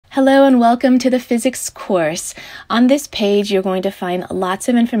Hello and welcome to the physics course. On this page, you're going to find lots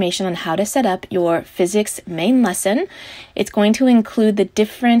of information on how to set up your physics main lesson. It's going to include the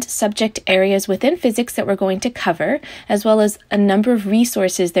different subject areas within physics that we're going to cover, as well as a number of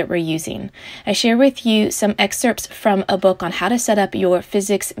resources that we're using. I share with you some excerpts from a book on how to set up your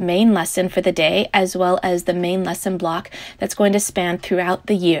physics main lesson for the day, as well as the main lesson block that's going to span throughout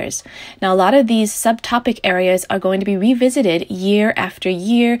the years. Now, a lot of these subtopic areas are going to be revisited year after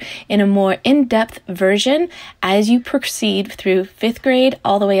year in a more in-depth version as you proceed through 5th grade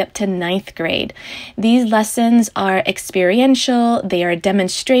all the way up to 9th grade. These lessons are experiential, they are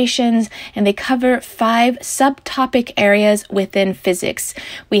demonstrations, and they cover 5 subtopic areas within physics.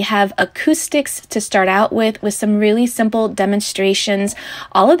 We have acoustics to start out with some really simple demonstrations.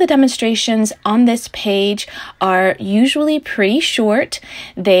 All of the demonstrations on this page are usually pretty short.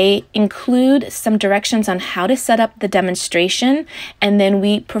 They include some directions on how to set up the demonstration, and then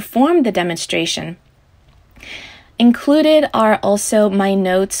we perform the demonstration. Included are also my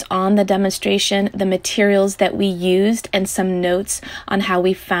notes on the demonstration, the materials that we used, and some notes on how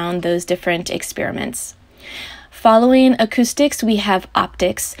we found those different experiments. Following acoustics, we have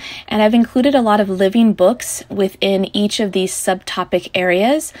optics, and I've included a lot of living books within each of these subtopic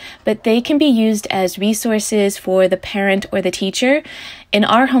areas, but they can be used as resources for the parent or the teacher. In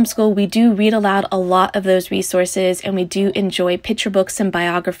our homeschool, we do read aloud a lot of those resources, and we do enjoy picture books and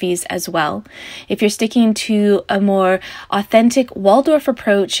biographies as well. If you're sticking to a more authentic Waldorf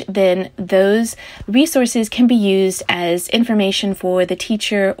approach, then those resources can be used as information for the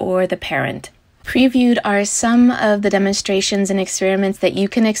teacher or the parent. Previewed are some of the demonstrations and experiments that you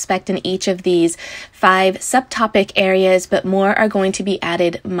can expect in each of these 5 subtopic areas, but more are going to be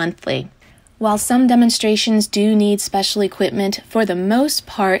added monthly. While some demonstrations do need special equipment, for the most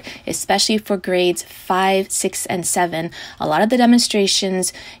part, especially for grades 5, 6, and 7, a lot of the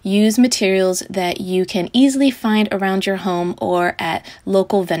demonstrations use materials that you can easily find around your home or at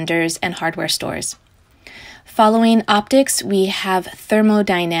local vendors and hardware stores. Following optics, we have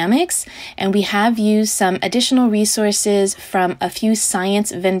thermodynamics, and we have used some additional resources from a few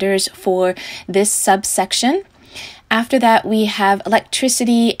science vendors for this subsection. After that, we have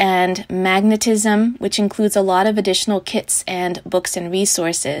electricity and magnetism, which includes a lot of additional kits and books and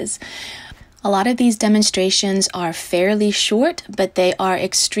resources. A lot of these demonstrations are fairly short, but they are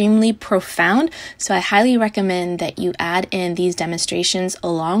extremely profound, so I highly recommend that you add in these demonstrations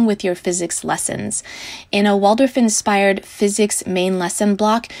along with your physics lessons. In a Waldorf-inspired physics main lesson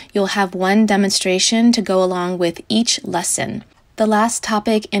block, you'll have one demonstration to go along with each lesson. The last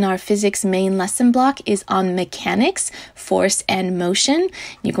topic in our physics main lesson block is on mechanics, force, and motion.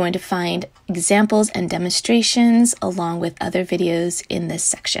 You're going to find examples and demonstrations along with other videos in this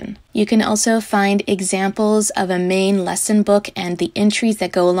section. You can also find examples of a main lesson book and the entries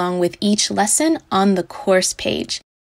that go along with each lesson on the course page.